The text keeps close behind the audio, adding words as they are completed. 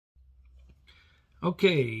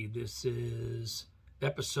Okay, this is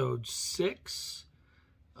episode 6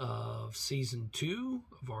 of season 2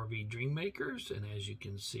 of RV Dream Makers, and as you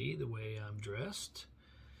can see, the way I'm dressed,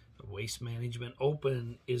 Waste Management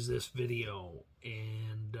Open is this video,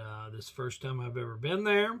 and this is the first time I've ever been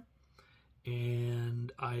there,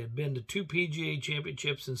 and I had been to 2 PGA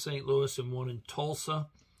championships in St. Louis and 1 in Tulsa,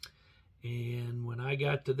 and when I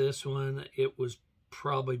got to this one, it was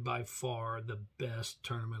probably by far the best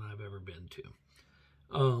tournament I've ever been to.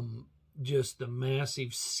 Just the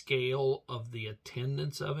massive scale of the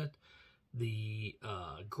attendance of it, the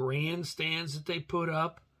grandstands that they put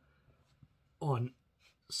up on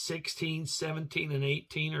 16, 17, and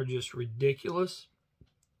 18 are just ridiculous.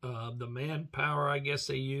 The manpower, I guess,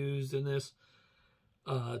 they used in this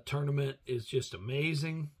tournament is just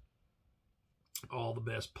amazing. All the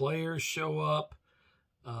best players show up.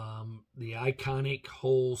 The iconic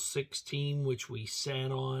hole 16, which we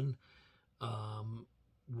sat on,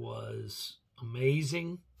 was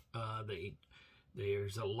amazing.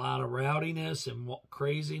 There's a lot of rowdiness and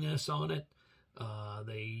craziness on it.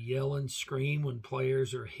 They yell and scream when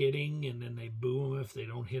players are hitting, and then they boo them if they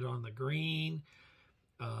don't hit on the green.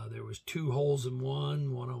 There was 2 holes in one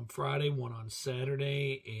on Friday, 1 on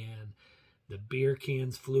Saturday, and the beer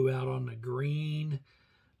cans flew out on the green.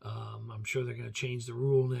 I'm sure they're going to change the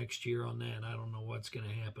rule next year on that. I don't know what's going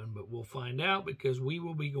to happen, but we'll find out, because we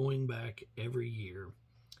will be going back every year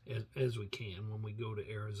as we can when we go to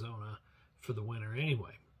Arizona for the winter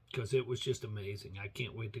anyway, because it was just amazing. I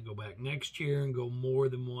can't wait to go back next year and go more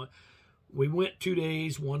than one. We went 2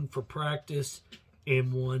 days, 1 for practice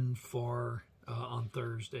and 1 for on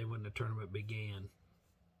Thursday when the tournament began.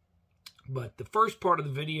 But the first part of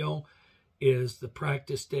the video is the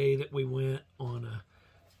practice day that we went on a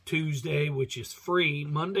Tuesday, which is free.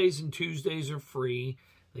 Mondays and Tuesdays are free.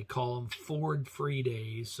 They call them Ford free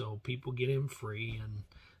days, so people get in free, and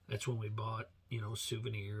that's when we bought,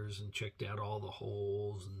 souvenirs and checked out all the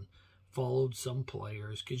holes and followed some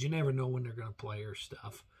players, because you never know when they're going to play or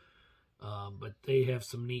stuff. But they have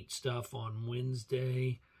some neat stuff on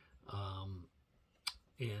Wednesday,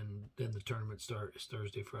 and then the tournament starts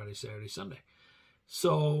Thursday, Friday, Saturday, Sunday.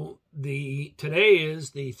 So today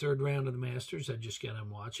is the 3rd round of the Masters. I just got on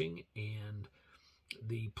watching, and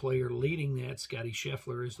the player leading that, Scotty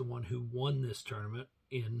Scheffler, is the one who won this tournament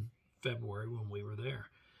in February when we were there.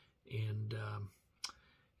 And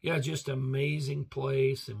yeah, just amazing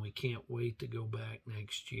place, and we can't wait to go back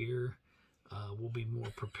next year. We'll be more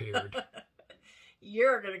prepared.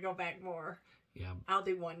 You're going to go back more. Yeah. I'll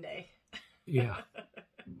do one day. Yeah.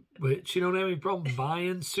 But she don't have any problem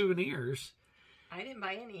buying souvenirs. I didn't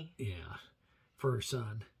buy any. Yeah. For her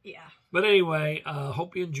son. Yeah. But anyway,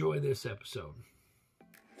 hope you enjoy this episode.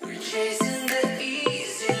 We're chasing the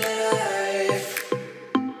easy life.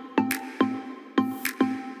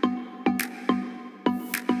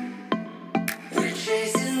 We're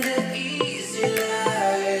chasing the easy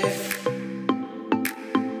life.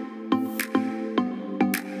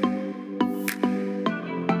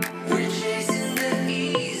 We're chasing the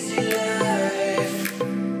easy life.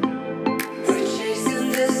 We're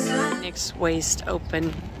chasing the sun. Next Waste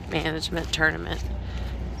Open Management Tournament.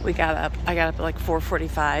 I got up at like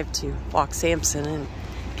 4:45 to walk Samson and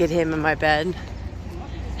get him in my bed.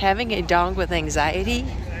 Having a dog with anxiety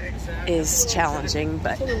is challenging,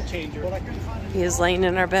 but he was laying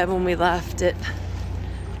in our bed when we left at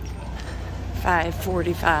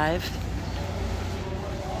 5:45,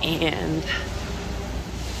 and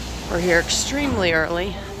we're here extremely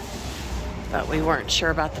early, but we weren't sure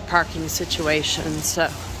about the parking situation, so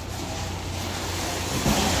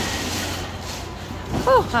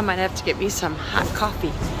I might have to get me some hot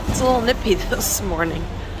coffee. It's a little nippy this morning.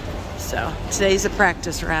 So today's a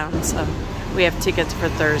practice round, so we have tickets for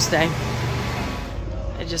Thursday.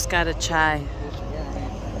 I just got a chai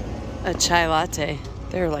latte.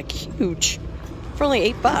 They're like huge for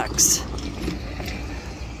only $8.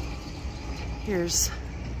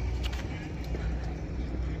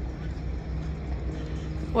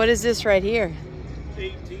 What is this right here?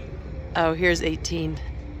 18. Oh, here's 18.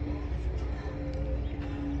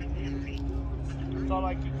 Thought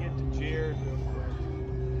I could get to Jared real quick.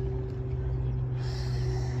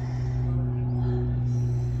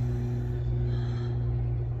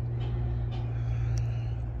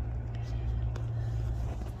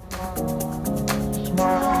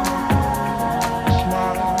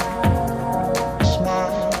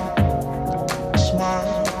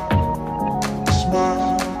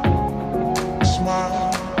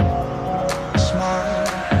 Smile.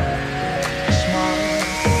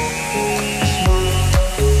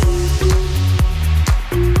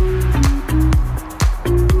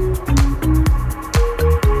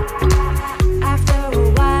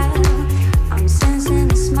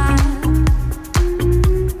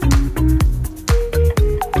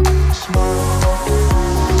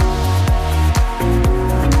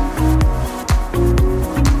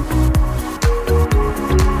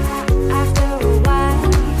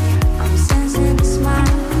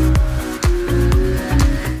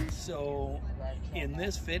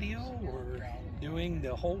 RVing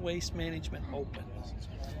the whole Waste Management Open.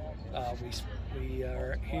 We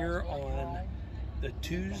are here on the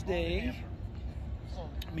Tuesday,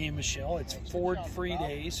 me and Michelle. It's Ford free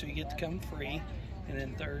days, so you get to come free. And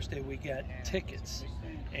then Thursday we got tickets.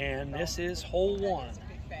 And this is hole 1. It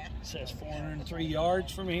says 403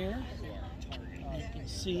 yards from here. You can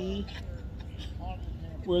see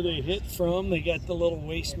where they hit from. They got the little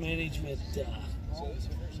Waste Management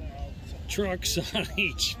trucks on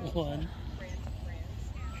each one.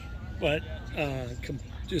 But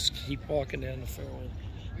just keep walking down the fairway.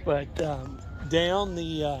 But down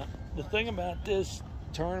the thing about this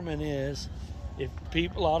tournament is, if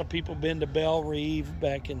a lot of people been to Belle Reve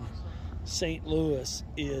back in St. Louis,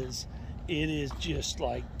 it is just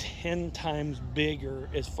like 10 times bigger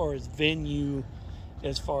as far as venue,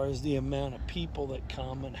 as far as the amount of people that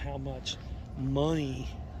come and how much money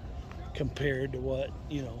compared to what,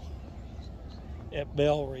 you know, at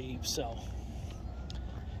Belle Reve. So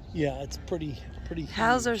yeah, it's pretty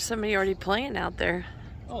How's huge. there somebody already playing out there?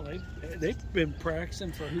 Oh, they've been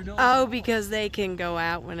practicing for who knows. Oh, because they can go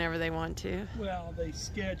out whenever they want to. Well, they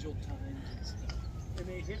schedule times and stuff, and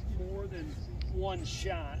they hit more than one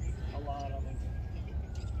shot, a lot of them.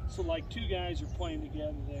 So like 2 guys are playing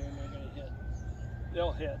together there, and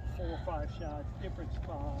they'll hit 4 or 5 shots, different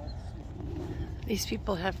spots. These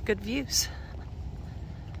people have good views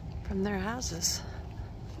from their houses.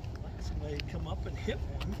 Somebody come up and hit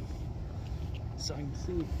one, so I can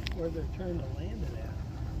see where they're trying to land it at.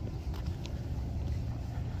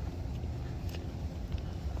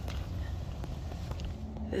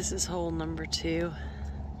 This is hole number 2.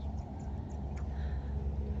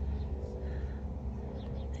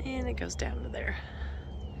 And it goes down to there.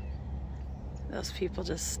 Those people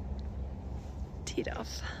just teed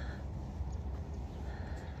off.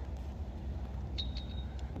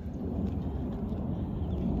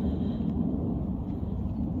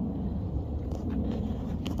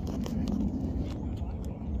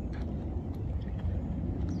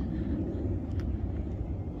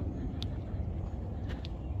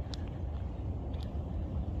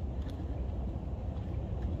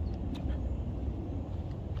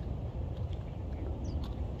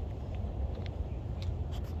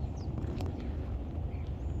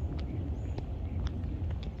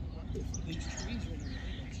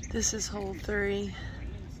 This is hole 3.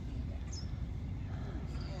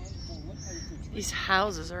 These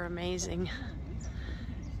houses are amazing.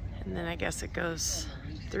 And then I guess it goes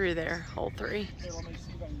through there, hole 3.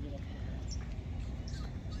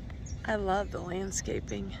 I love the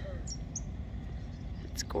landscaping.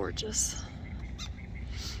 It's gorgeous.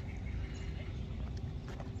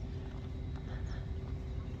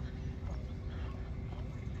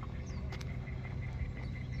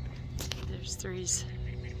 There's 3's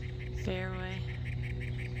fairway.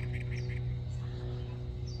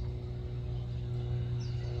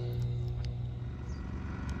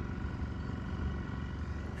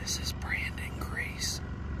 This is Brandon Grace.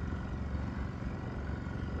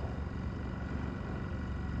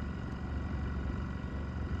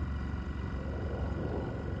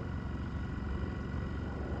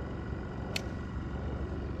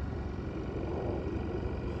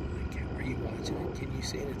 Are you watching it? Can you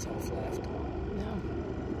see it? It's off left. No.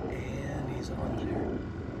 And he's on there.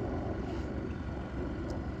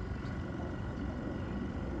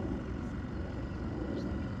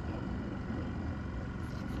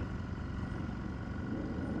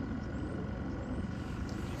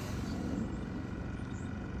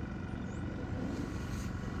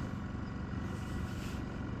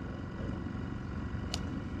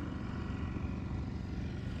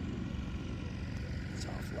 It's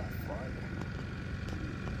off left farther.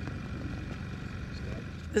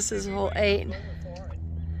 This is hole 8.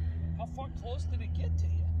 How far close did it get to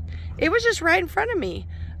you? It was just right in front of me.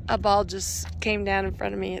 A ball just came down in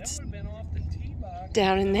front of me. It's That would have been off the tee box.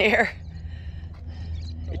 down in there.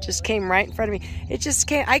 It just came right in front of me. It just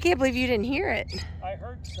came. I can't believe you didn't hear it. I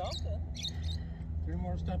heard something. 3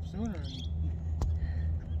 more steps sooner.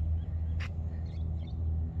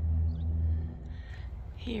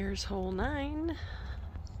 Here's hole 9.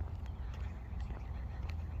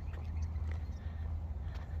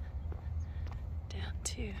 Down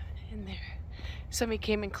 2 in there. Somebody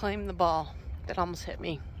came and claimed the ball that almost hit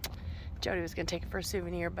me. Jody was going to take it for a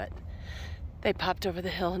souvenir, but they popped over the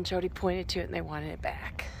hill and Jody pointed to it and they wanted it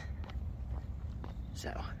back.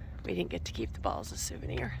 So we didn't get to keep the ball as a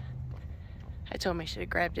souvenir. I told him I should have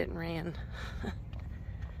grabbed it and ran.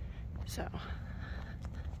 So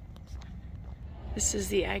this is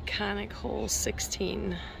the iconic hole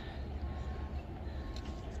 16.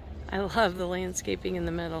 I love the landscaping in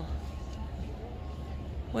the middle.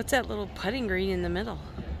 What's that little putting green in the middle?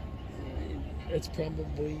 It's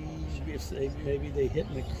probably if maybe they hit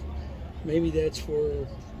in the, maybe that's where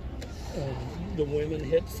the women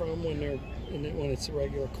hit from when it's a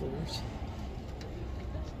regular course.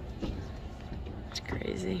 It's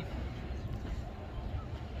crazy.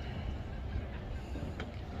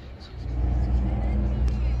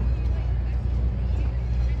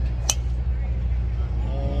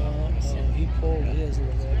 He pulled his a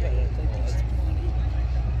little bit, but I think that's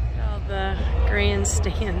All the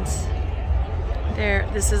grandstands. There,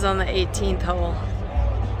 this is on the 18th hole.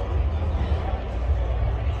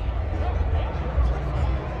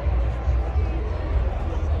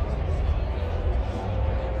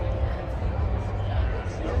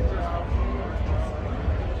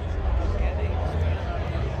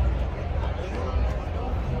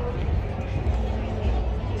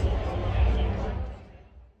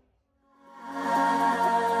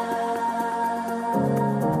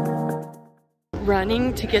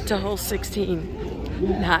 Running to get to hole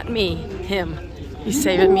 16. Not me, him. He's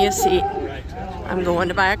saving me a seat. I'm going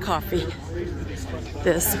to buy a coffee.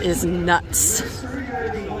 This is nuts.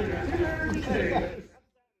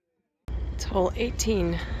 It's hole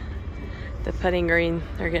 18. The putting green,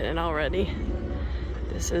 they're getting it all ready.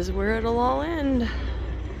 This is where it'll all end.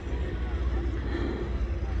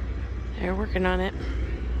 They're working on it.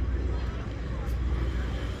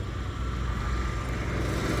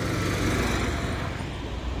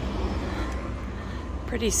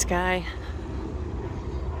 Pretty sky.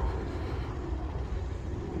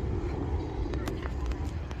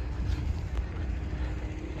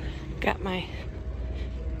 Got my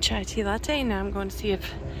chai tea latte. Now I'm going to see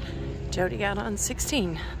if Jody got on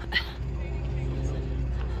 16.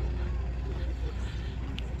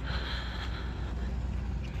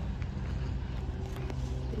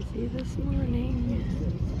 Busy this morning.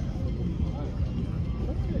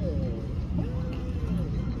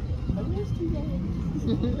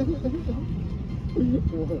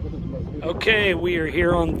 Okay, we are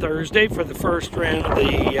here on Thursday for the first round of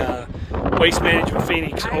the Waste Management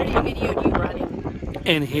Phoenix Open.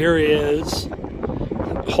 And here is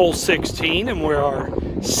hole 16 and where our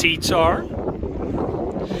seats are.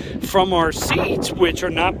 From our seats, which are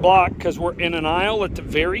not blocked because we're in an aisle at the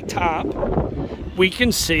very top, we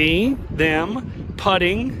can see them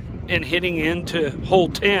putting and hitting into hole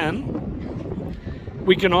 10.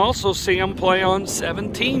 We can also see them play on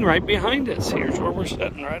 17 right behind us. Here's where we're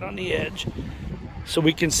sitting, right on the edge. So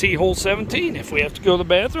we can see hole 17. If we have to go to the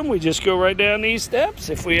bathroom, we just go right down these steps.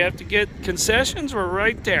 If we have to get concessions, we're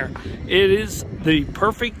right there. It is the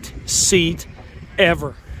perfect seat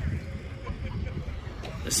ever.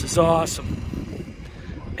 This is awesome.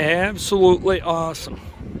 Absolutely awesome.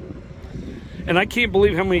 And I can't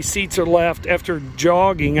believe how many seats are left after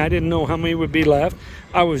jogging. I didn't know how many would be left.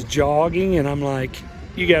 I was jogging and I'm like,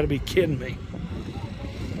 you got to be kidding me.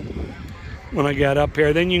 When I got up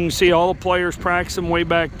here, then you can see all the players practicing way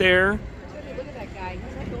back there. Look at that guy.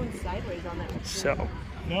 He's like going sideways on that. So,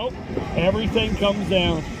 nope, everything comes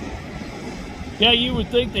down. Yeah, you would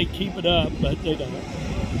think they'd keep it up, but they don't.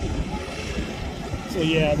 So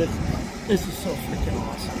yeah, this is so freaking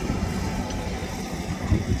awesome.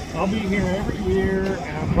 I'll be here every year,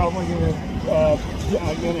 and I'm probably gonna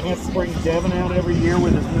have to bring Devin out every year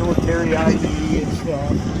with his military ID and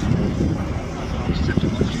stuff.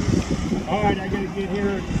 All right, I gotta get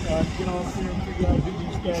here, get off there and figure out who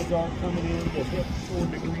these guys are coming in to hit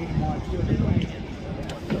toward the green and watch who they're playing.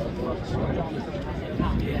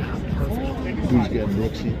 Yeah, perfect. Who's got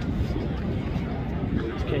Brooksy?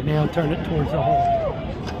 Okay, now turn it towards the hole.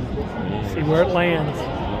 See where it lands.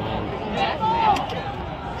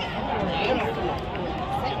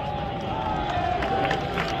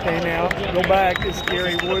 Okay, now go back to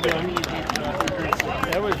Scary Woodland.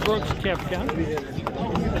 That was Brooks Kepka.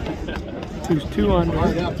 Who's 2 under.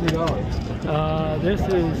 This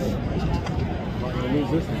is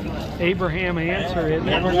Abraham Answer, isn't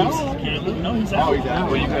it? No, he's out. Oh, he's out.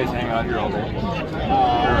 Well, you guys hang out here all day.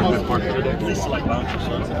 Good park every day. This is like lounge or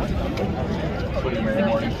something. Put in your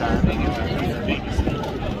morning time.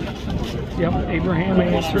 Yep, Abraham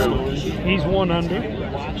Answer. He's 1 under.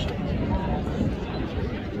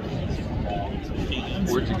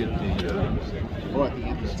 Where'd you get the what?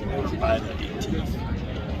 518.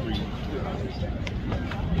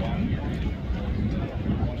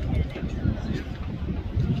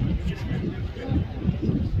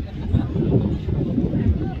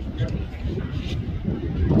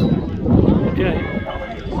 Okay.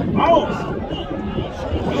 Oh!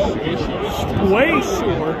 Way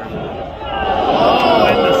short. Oh,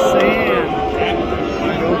 in the sand.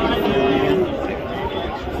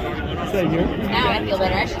 So Now I feel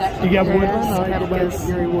better. I should actually. you got Woodland? Yes, I'll go back yes. to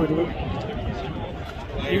Gary Woodland.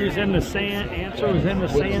 He was in the sand. Answer was in the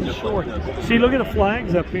sand short. See, look at the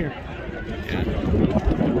flags up here.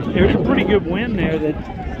 There's a pretty good wind there. That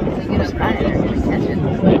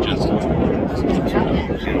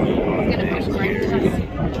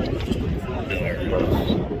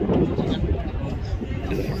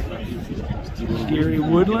Gary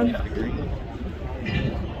Woodland,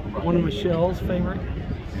 one of Michelle's favorite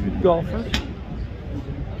golfers,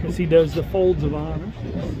 because he does the folds of honor.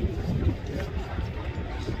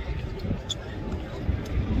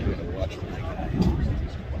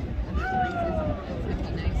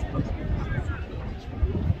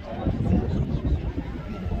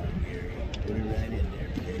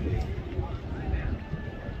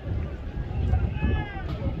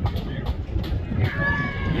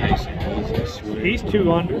 He's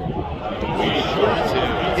 2 under.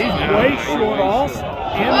 He's way short also.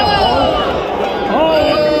 And the bunker. Oh,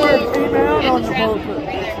 look at where it came out on the bunker.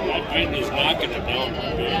 That wind is knocking it down.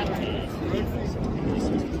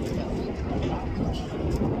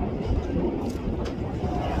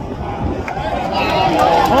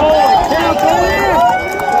 Holy cow, go in!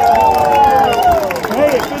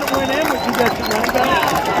 Hey, it could have went in, but you got your money back.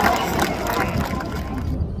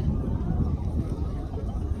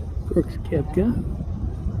 Brooks Koepka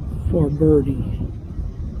for birdie.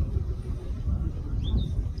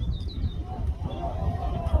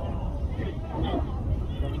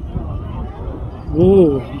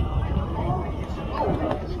 Whoa.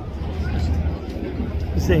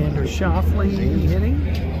 Xander Schauffele hitting.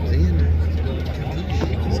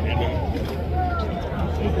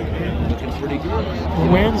 The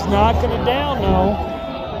wind's knocking it down, though.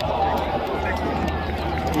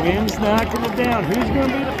 The wind's knocking it down. Who's going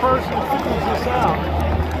to be the person that figures this out?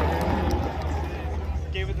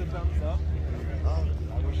 Gave it the thumbs up.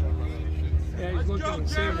 Yeah, he's looking and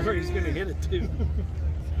seeing where he's going to hit it to.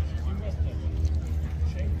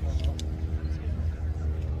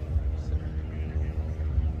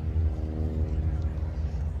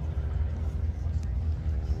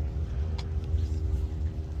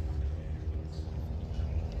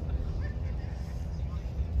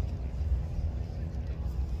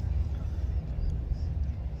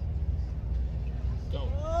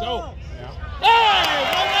 Go.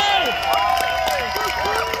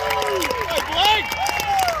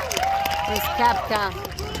 Miss Koepka.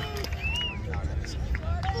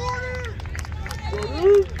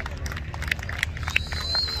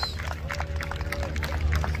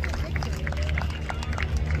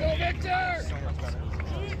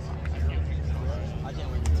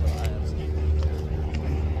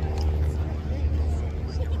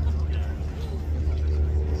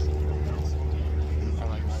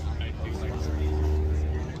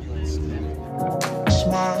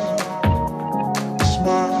 Smile,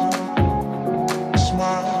 smile,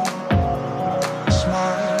 smile,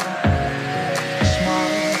 smile,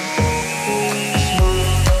 smile,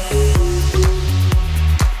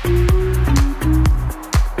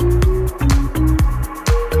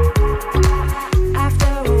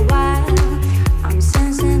 After a while, I'm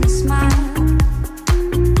sensing a smile.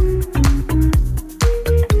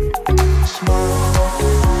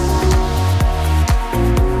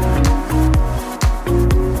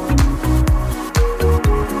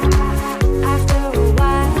 After a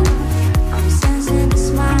while, I'm sensing a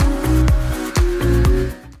smile.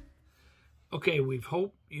 Okay, we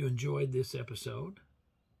hope you enjoyed this episode.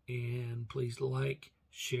 And please like,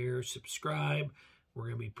 share, subscribe. We're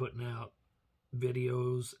going to be putting out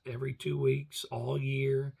videos every 2 weeks, all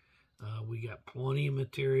year. We got plenty of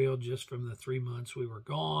material just from the 3 months we were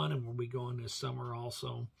gone, and we'll be going this summer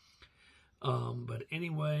also. But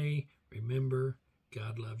anyway, remember,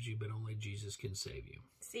 God loves you, but only Jesus can save you.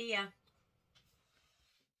 See ya.